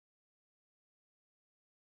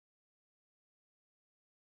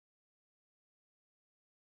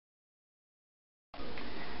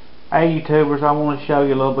Hey YouTubers, I want to show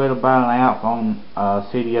you a little bit about an app on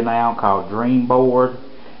Cydia now called Dreamboard.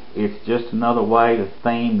 It's just another way to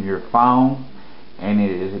theme your phone, and it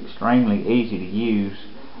is extremely easy to use.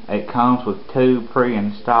 It comes with two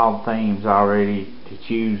pre-installed themes already to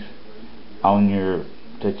choose from your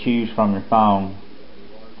phone.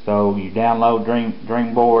 So you download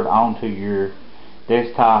Dreamboard onto your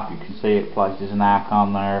desktop. You can see it places an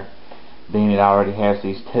icon there. Then it already has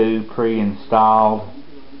these two pre-installed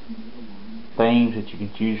themes that you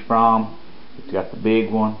can choose from. It's got the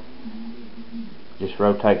big one, just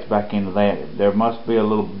rotates back into that. There must be a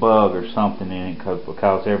little bug or something in it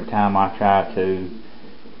because every time I try to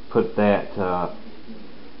put that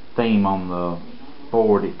theme on the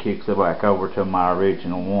board, it kicks it back over to my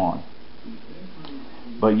original one.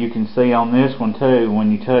 But you can see on this one too,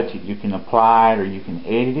 when you touch it, you can apply it or you can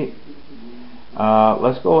edit it.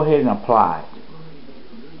 Let's go ahead and apply it.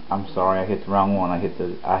 I'm sorry, I hit the wrong one. I hit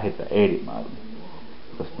the edit mode.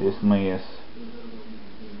 Let's dismiss.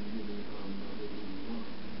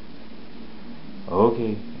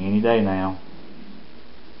 Okay, any day now.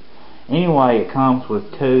 Anyway, it comes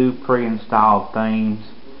with two pre-installed themes.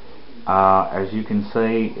 As you can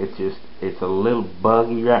see, it's a little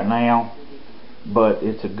buggy right now, but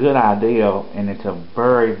it's a good idea, and it's a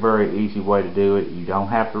very, very easy way to do it. You don't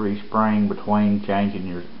have to respring between changing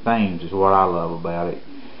your themes, is what I love about it.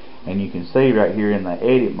 And you can see right here in the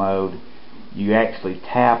edit mode, you actually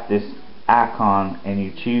tap this icon and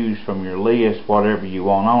you choose from your list whatever you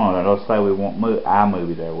want on it. Let's say we want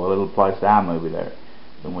iMovie there. Well, it'll place iMovie there.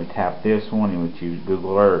 Then we tap this one and we choose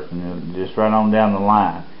Google Earth, and just right on down the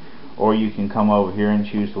line. Or you can come over here and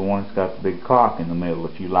choose the one that's got the big clock in the middle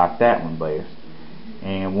if you like that one best.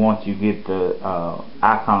 And once you get the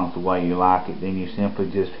icons the way you like it, then you simply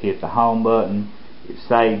just hit the home button. It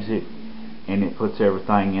saves it, and it puts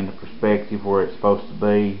everything into perspective where it's supposed to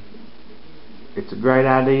be. It's a great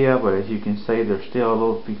idea, but as you can see, there's still a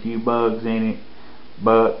little few bugs in it.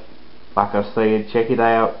 But like I said, check it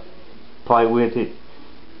out, play with it.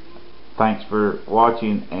 Thanks for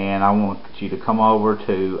watching, and I want you to come over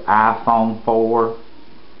to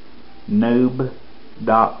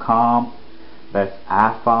iPhone4noob.com. That's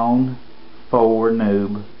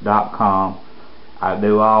iPhone4noob.com. I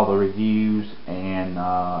do all the reviews and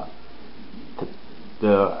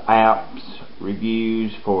the apps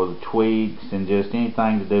reviews for the tweaks and just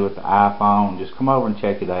anything to do with the iPhone. Just come over and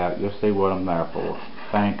check it out. You'll see what I'm there for.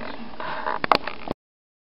 Thanks.